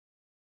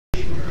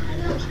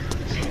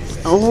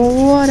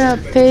What up,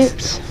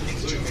 peeps?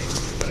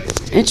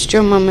 It's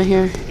Joe Mama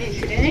here.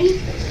 Okay.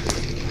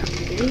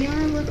 We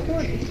are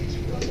recording.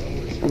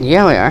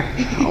 Yeah, we are.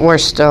 We're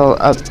still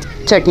up.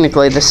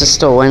 Technically, this is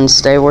still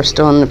Wednesday. We're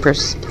still in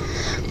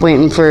the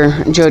waiting for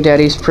Joe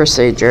Daddy's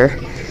procedure.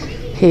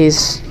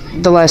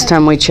 The last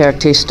time we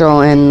checked, he's still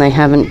in. They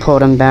haven't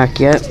pulled him back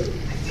yet.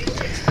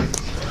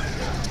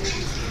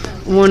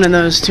 One of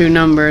those two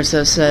numbers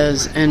that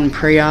says in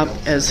pre-op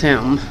is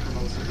him.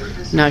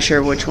 Not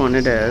sure which one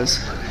it is.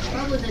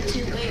 Probably the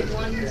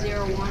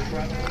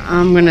 28101.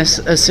 I'm going to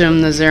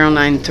assume the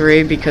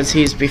 093 because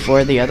he's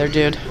before the other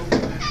dude.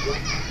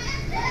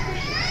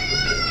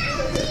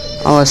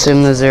 I'll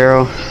assume the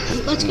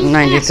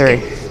 093.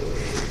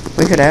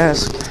 We could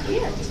ask. Yeah,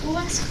 let's go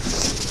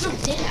ask. No,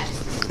 Dad.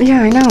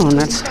 Yeah, I know, and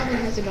that's... He probably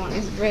has it on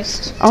his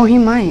wrist. Oh, he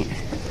might.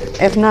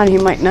 If not, he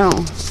might know.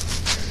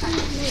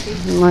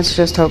 Maybe. Let's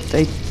just hope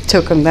they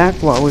took him back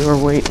while we were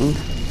waiting.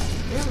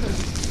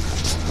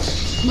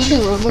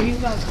 What you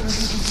guys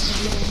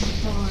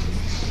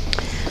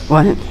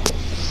What?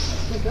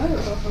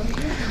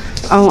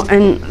 Oh,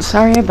 and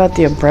sorry about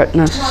the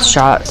abruptness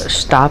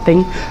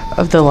stopping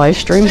of the live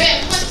stream. Yeah, we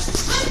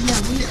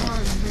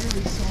are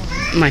very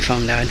sorry. My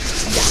phone died.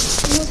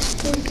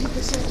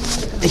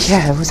 Yeah.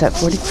 Yeah, it was at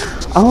 40.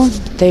 Oh,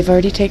 they've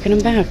already taken him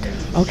back.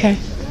 Okay.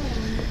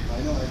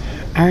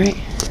 Alright.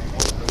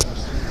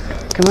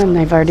 Come on,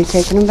 they've already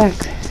taken him back.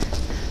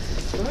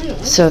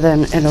 So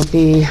then it'll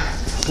be,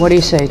 what do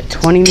you say,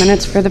 20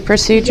 minutes for the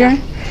procedure? Yeah.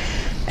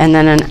 And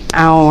then an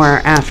hour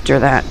after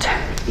that.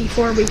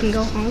 Before we can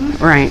go home?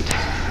 Right.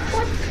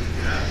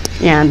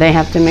 Yeah, they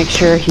have to make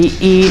sure he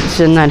eats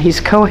and that he's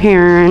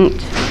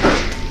coherent.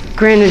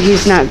 Granted,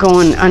 he's not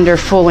going under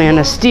full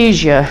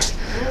anesthesia.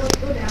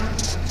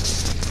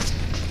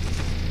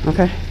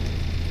 Okay.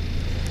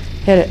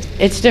 Hit it.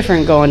 It's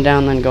different going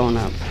down than going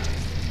up.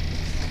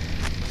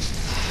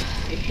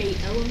 I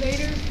hate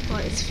elevators,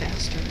 but it's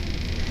faster.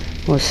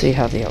 We'll see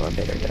how the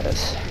elevator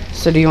does.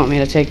 So do you want me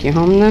to take you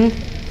home then?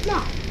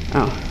 No.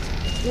 Oh.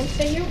 Let's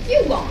say you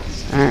want.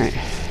 Alright.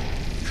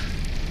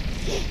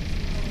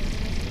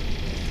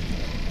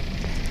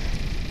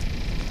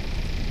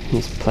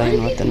 He's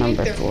playing with the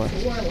number 4. Like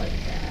that?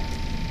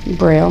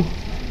 Braille.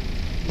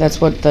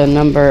 That's what the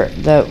number,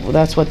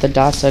 that's what the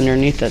dots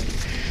underneath it.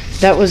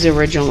 That was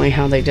originally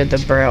how they did the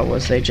Braille,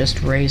 was they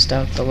just raised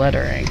out the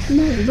lettering.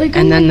 No, they go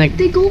and then like,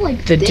 they go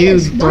like the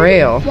this. dude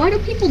Braille. Why do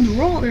people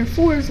draw their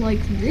 4s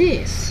like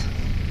this?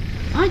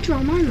 I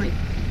draw mine like...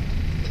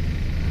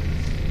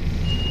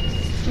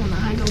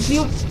 Oh, I go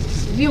view,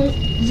 view,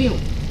 view.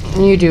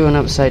 You do an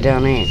upside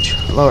down H,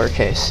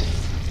 lowercase.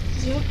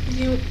 View,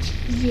 view,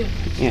 view.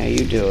 Yeah,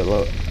 you do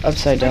a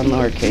upside down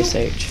lowercase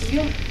h.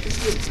 View,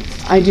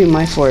 view. I do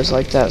my 4s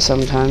like that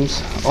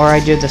sometimes, or I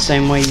do the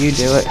same way you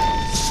do it.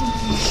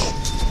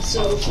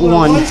 So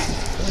 1.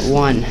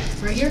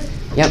 Right here?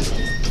 Yep.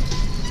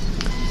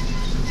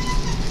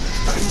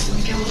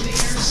 Like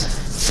elevators.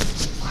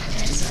 Why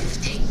does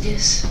it take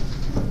this?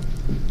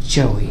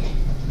 Joey.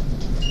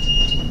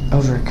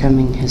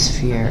 Overcoming his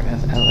fear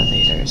of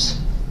elevators.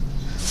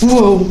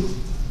 Whoa!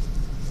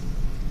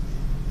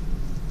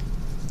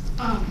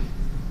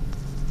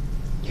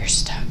 You're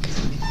stuck.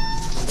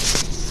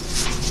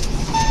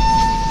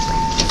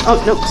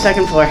 Oh, nope,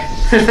 second floor.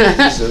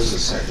 This is the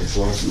second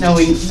floor. No,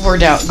 we're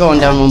going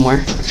down one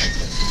more.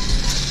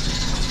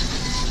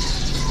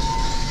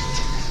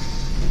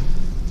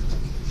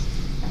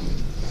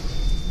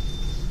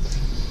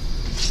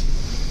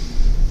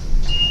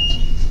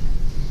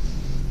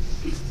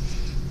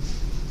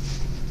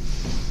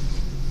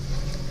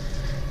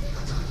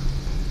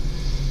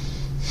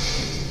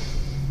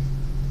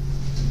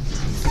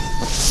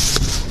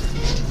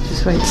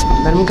 Just wait.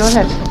 Let him go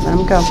ahead. Let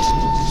him go.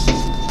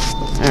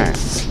 Alright.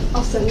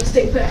 I'll send this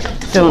thing back up.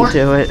 Don't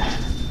do it.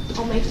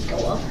 I'll make it go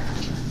up.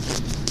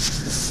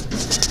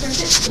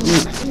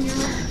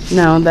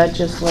 No, that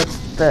just lets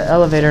the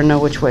elevator know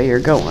which way you're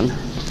going.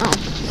 Oh.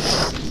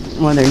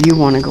 Whether you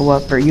want to go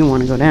up or you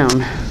want to go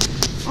down.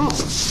 Oh.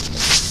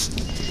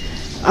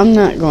 I'm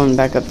not going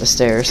back up the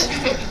stairs. I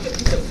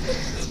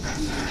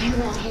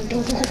want him to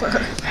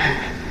over.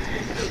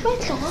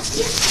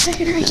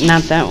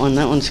 Not that one.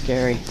 That one's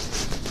scary.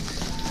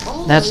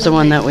 Oh, That's the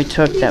one that we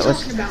took. That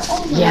was...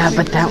 Oh, Yeah,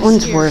 but that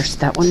one's worse.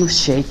 That one was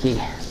shaky.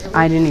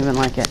 I didn't even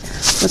like it.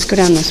 Let's go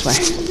down this way.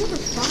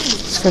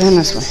 Let's go down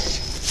this way.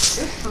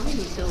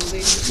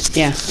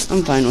 Yeah,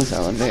 I'm fine with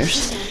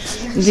elevators.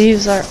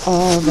 These are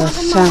all the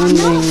sounding...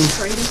 I'm not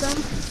afraid of them.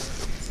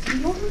 The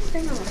only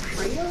thing I'm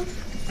afraid of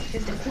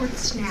is the cord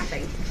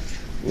snapping.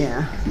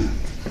 Yeah.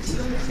 That's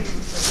the only thing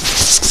I'm afraid of.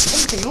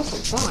 Everything else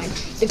is fine.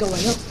 The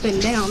going up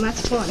and down,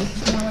 that's fun.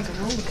 More like a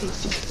roller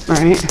coaster.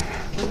 Alright.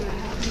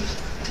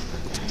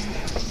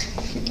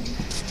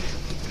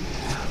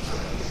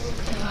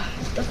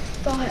 The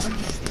thought of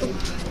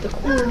the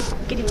cord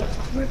getting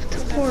ripped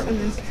apart and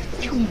then...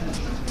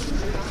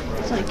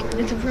 It's like,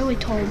 it's a really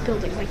tall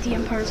building, like the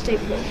Empire State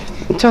Building.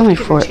 It's only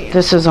 4...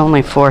 This is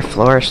only 4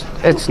 floors.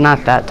 It's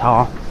not that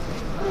tall.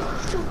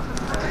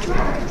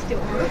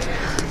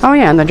 Oh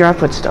yeah, and the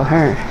drop would still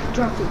hurt.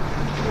 drop it.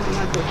 Well,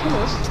 not gonna kill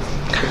us.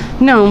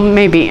 No,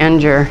 maybe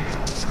injure.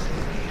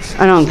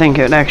 I don't think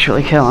it would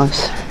actually kill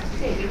us.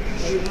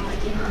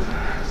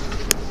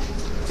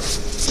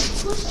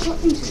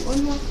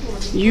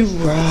 You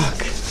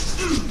rock.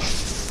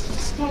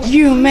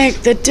 You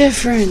make the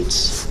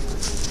difference.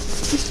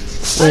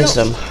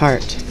 Wisdom,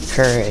 heart,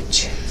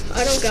 courage.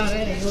 I don't got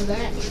any of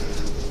that.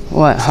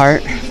 What,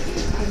 heart?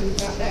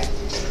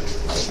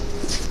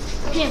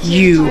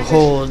 You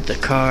hold the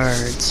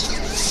cards.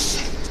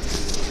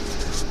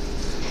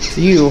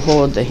 You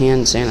hold the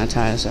hand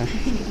sanitizer.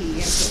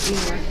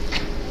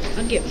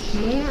 I'll get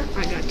more.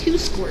 I got 2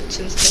 squirts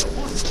instead of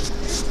 1.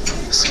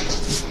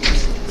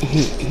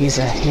 He's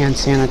a hand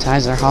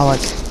sanitizer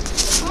holic.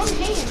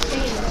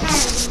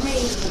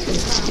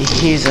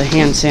 He's a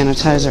hand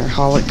sanitizer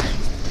holic.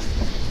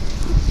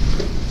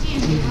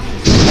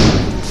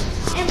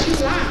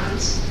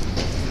 Ambulance.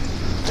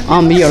 Ambulance.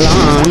 I've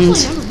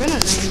never been in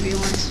an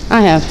ambulance.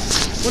 I have.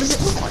 What does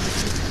it look like?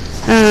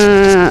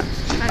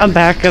 A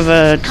back of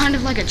a... Kind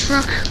of like a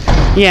truck.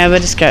 Yeah,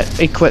 but it's got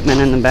equipment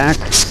in the back.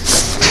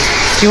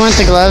 Do you want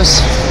the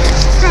gloves?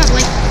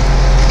 Probably.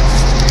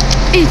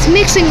 It's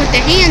mixing with the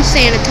hand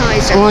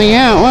sanitizer. Well,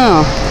 yeah,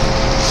 well.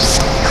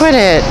 Quit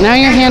it. Now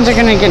your hands are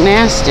going to get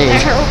nasty.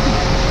 That hurt.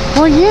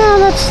 Well, yeah,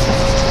 that's...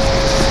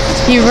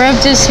 He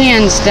rubbed his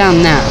hands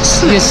down that.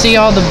 You see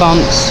all the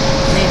bumps?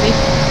 Maybe.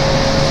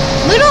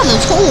 Look at all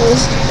those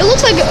holes. It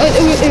looks like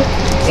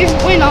it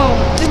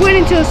went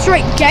into a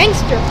straight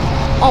gangster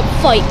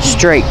fight.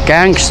 Straight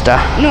gangsta.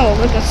 No,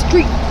 like a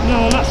street.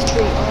 No, not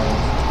street.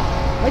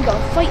 Like a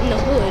fight in the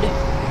hood.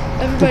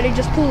 Everybody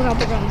just pulling out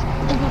the guns.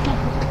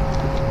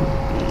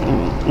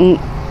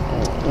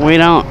 We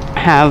don't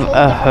have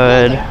a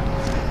hood.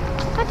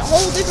 That's a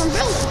whole different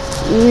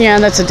building. Yeah,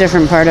 that's a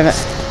different part of it. I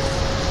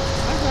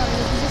thought it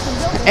was a different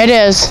building. It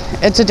is.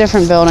 It's a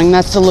different building.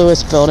 That's the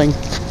Lewis building.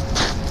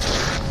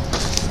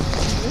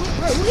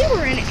 We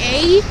were in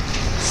ACMC.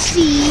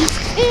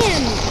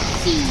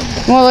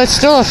 Well, it's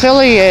still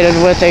affiliated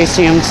with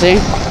ACMC.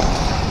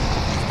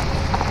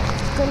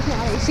 But it's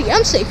not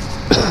ACMC,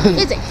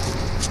 is it?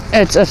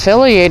 It's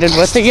affiliated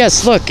with it.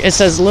 Yes, look. It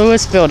says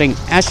Lewis Building,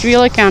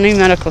 Ashtabula County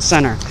Medical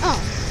Center, Oh.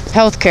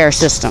 Healthcare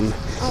System,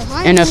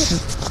 Oh,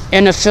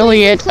 an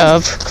affiliate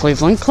of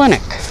Cleveland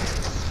Clinic.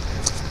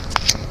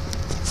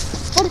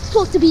 But it's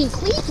supposed to be in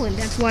Cleveland.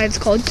 That's why it's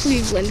called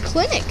Cleveland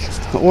Clinic.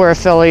 We're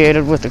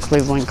affiliated with the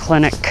Cleveland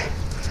Clinic.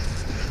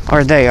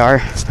 Or they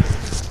are.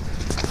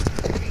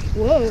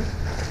 Whoa.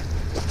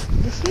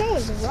 The snow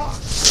is a rock.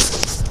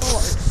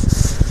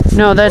 Hard.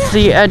 No, that's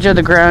the edge of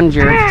the ground.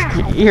 You're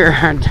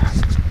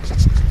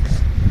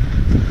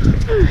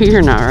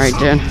not right,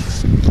 Dan.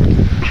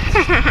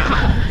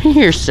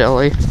 You're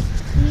silly.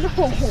 No,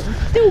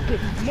 stupid.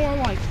 More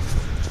like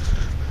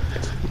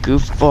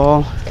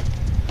Goofball.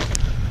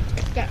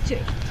 got 2.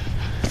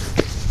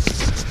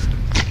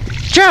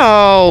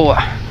 Joe!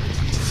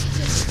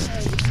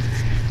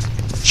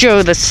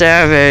 Joe the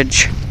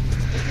Savage.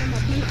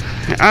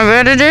 I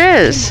bet it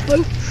is.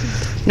 Boot.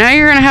 Now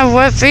you're gonna have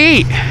wet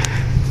feet.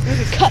 There's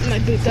a cut in my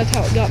boot. That's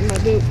how it got in my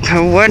boot.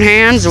 Wet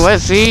hands,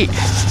 wet feet,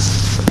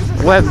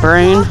 wet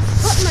brain.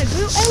 Cut in my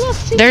boot. Hey, look.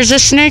 See? There's a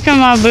snake in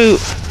my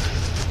boot.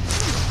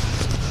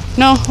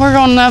 No, we're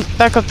going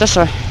back up this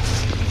way.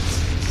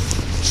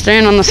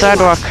 Staying on the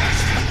sidewalk.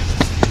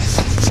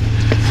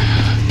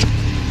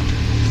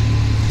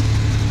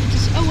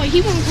 Oh, wait.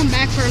 He won't come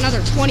back for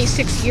another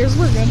 26 years.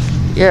 We're good.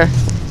 Yeah.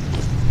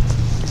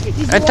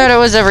 I thought it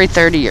was every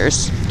 30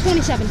 years.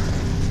 27.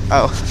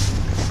 Oh.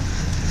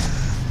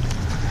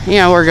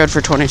 Yeah, we're good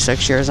for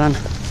 26 years then.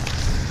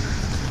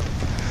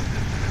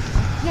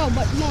 No,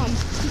 but Mom,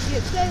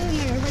 it says in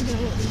the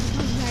original he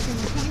comes back in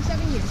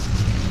 27 years.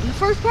 In the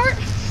first part,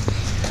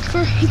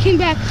 he came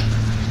back.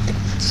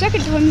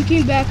 Second time he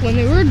came back when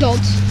they were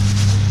adults,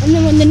 and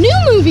then when the new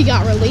movie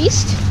got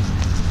released,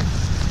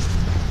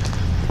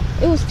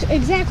 it was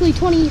exactly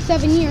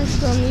 27 years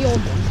from the old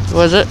one.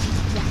 Was it?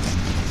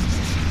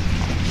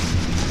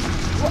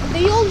 Well,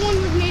 the old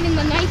one was made in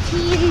the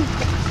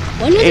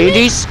when was it made?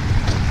 80s?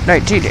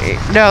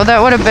 1980. No, that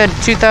would have been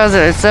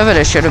 2007.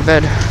 It should have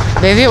been.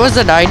 Maybe it was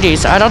the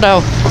 90s. I don't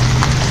know.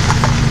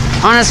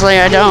 Honestly,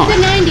 I don't. The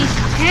 90s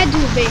had to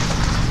have been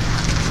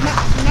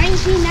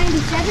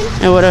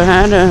 1997. It would have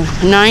had a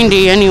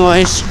 90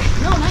 anyways.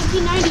 No,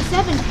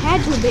 1997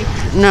 had to have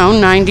been. No,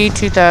 90,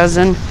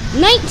 2000,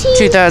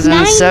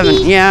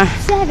 2007. Yeah.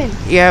 7.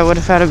 Yeah, it would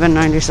have had to been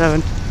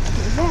 97.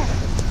 Is that?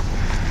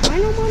 I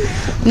know, Mom.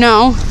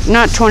 No,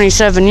 not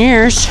 27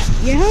 years.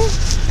 Yeah?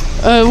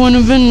 It wouldn't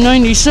have been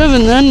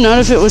 97 then, not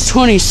if it was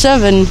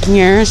 27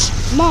 years.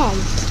 Mom,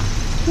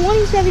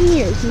 27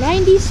 years,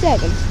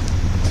 97.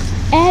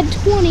 Add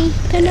 20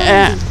 to 90.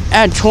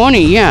 Add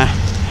 20, yeah.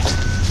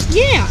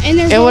 Yeah, and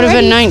there's It would have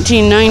been already-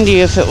 1990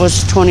 if it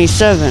was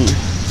 27.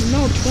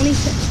 No,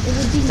 27. It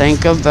would be...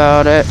 Think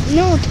about it.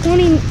 No,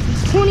 20...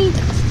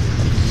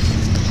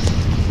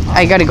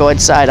 I gotta go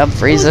inside, I'm It was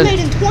freezing. made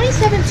in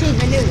 2017,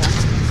 the new one.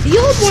 The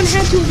old one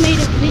had to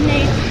have been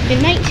made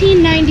in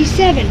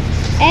 1997.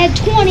 Add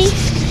 20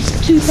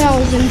 to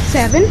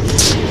 2007,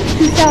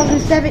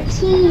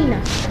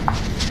 2017.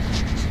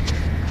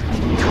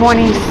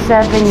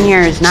 27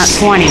 years, not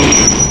 20.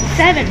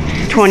 7.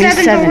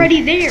 27. 7's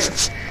already there.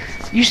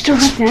 You still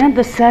have to add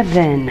the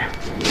 7.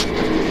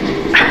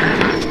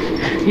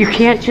 You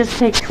can't just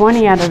take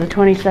 20 out of the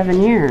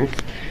 27 years.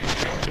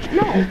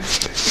 No,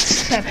 it's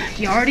 7.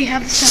 You already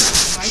have the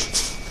 7, right?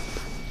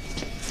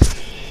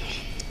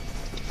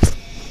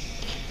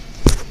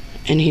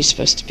 And he's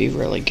supposed to be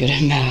really good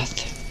at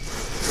math.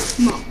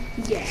 Mom,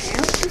 you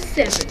have the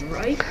 7,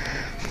 right?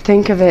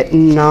 Think of it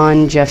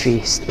non-Jeffy.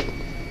 I'm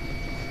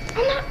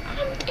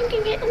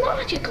thinking it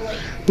logically.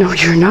 No,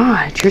 you're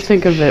not. You're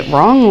thinking of it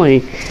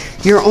wrongly.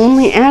 You're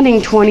only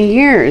adding 20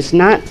 years,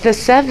 not the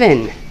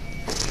 7.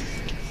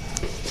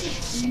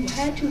 You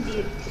had to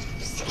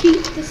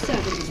keep the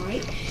 7,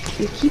 right?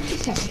 You keep the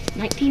 7.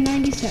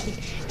 1997.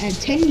 Add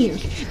 10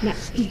 years.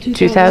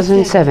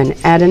 2007.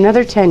 Add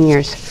another 10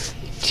 years.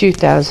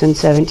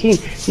 2017.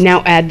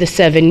 Now add the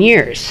 7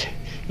 years.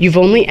 You've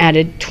only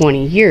added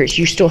 20 years.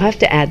 You still have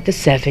to add the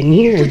 7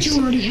 years. But you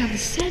already have the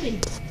 7.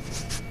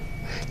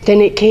 Then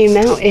it came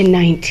out in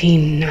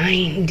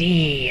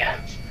 1990.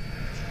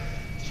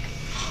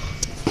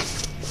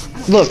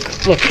 Look,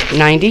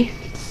 90.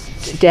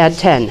 Add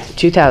 10,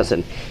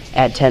 2000.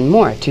 Add 10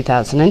 more,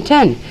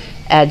 2010.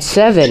 Add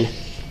 7,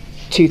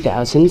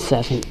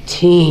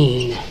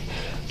 2017.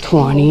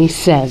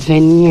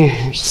 27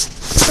 years.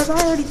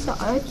 Because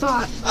I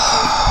thought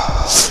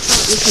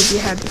because you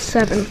had the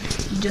 7, you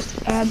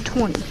just add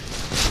 20.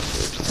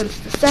 Since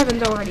the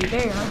 7's already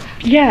there,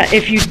 Yeah,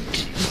 if you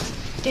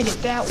did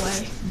it that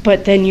way.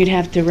 but then you'd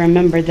have to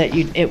remember that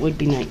it would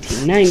be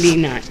 1990,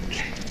 not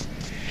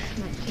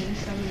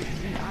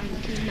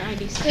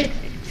 1996,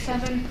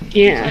 7.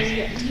 Yeah. So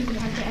you would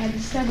have to add the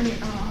 7.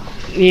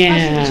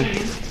 Yeah.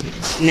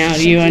 Now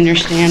do you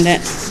understand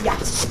it? Yeah.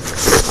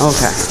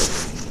 Okay.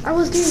 I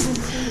was doing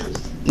confused.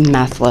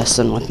 Math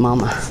lesson with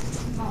Mama.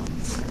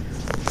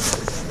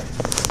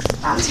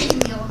 I'm taking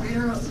the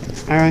elevator up.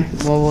 All right.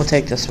 Well, we'll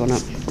take this one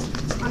up.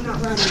 I'm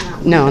not running that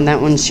one. No, and that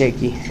one's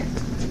shaky.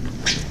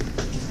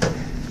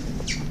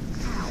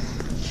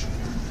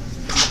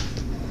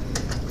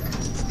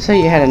 So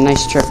you had a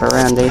nice trip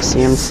around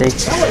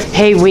ACMC.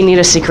 Hey, we need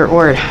a secret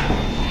word.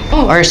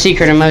 Oh. Or a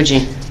secret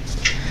emoji.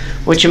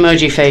 Which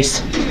emoji face?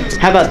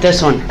 How about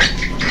this one?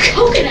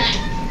 Coconut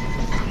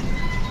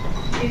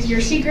is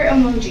your secret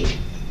emoji.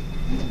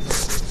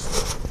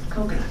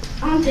 Coconut.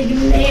 I'm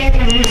taking there.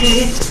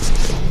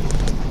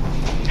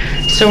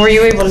 So were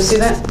you able to see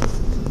that?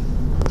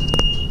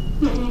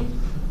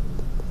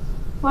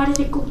 Why did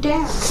it go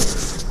down?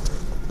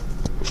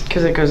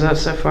 Because it goes up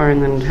so far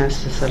and then it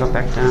has to settle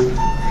back down.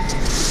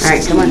 All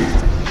right, come on.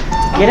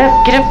 Get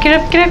up, get up,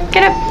 get up, get up,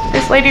 get up.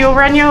 This lady will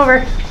run you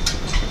over.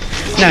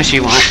 No, she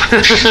won't. I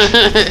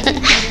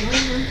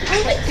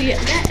like to get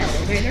that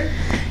elevator.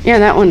 Yeah,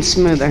 that one's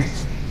smoother.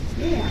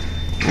 Yeah.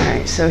 All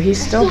right, so he's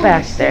still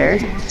back there.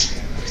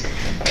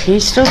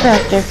 He's still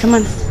back there. Come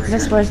on,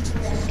 this way.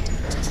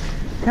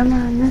 Come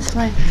on, this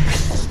way.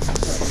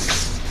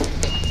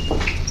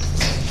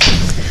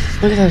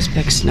 Look at those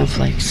big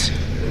snowflakes.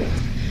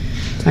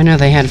 I know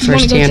they had You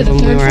wanna go to firsthand the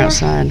when we third were floor?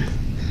 outside.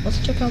 Let's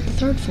check out the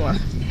 3rd floor.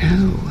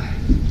 No.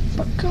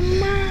 But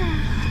come on.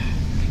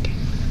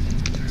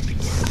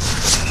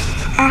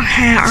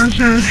 I'm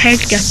gonna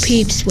take the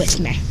peeps with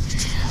me.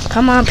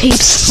 Come on,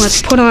 peeps.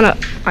 Let's put on a.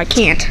 I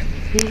can't.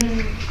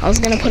 I was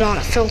gonna put on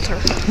a filter. No,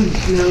 I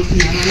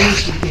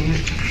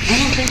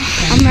don't think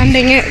so. I'm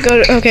ending it.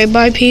 Okay,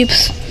 bye,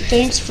 peeps.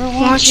 Thanks for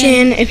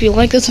Watching. If you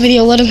like this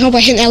video, let us know by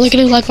hitting that like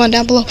icon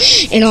down below.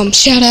 And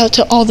shout out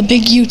to all the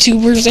big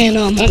YouTubers and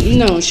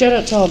no, shout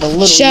out to all the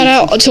little shout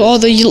out to all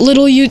the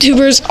little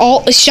YouTubers.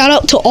 Shout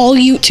out to all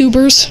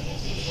YouTubers.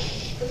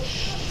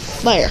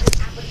 There.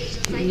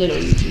 little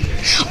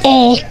YouTubers.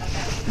 All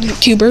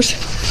YouTubers.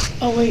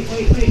 Oh, wait.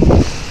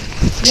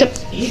 Except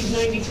Yep, he's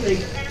 93.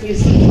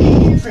 His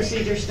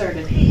procedure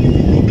started.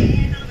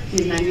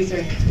 He's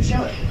 93.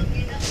 Show it.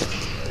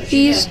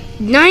 he's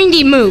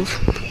 90.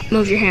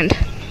 Move your hand.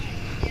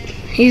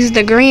 He's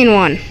the green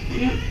one.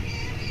 Yep.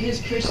 His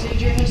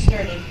procedure has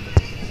started.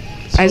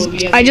 So we'll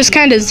be able I just to-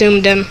 kind of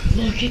zoomed in.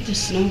 Look at the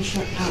snow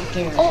out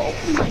there. Oh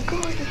my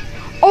god.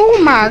 Oh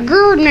my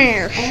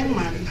goodness. Oh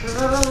my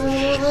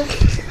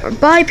god.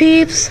 Bye,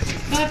 peeps.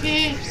 Bye,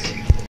 peeps.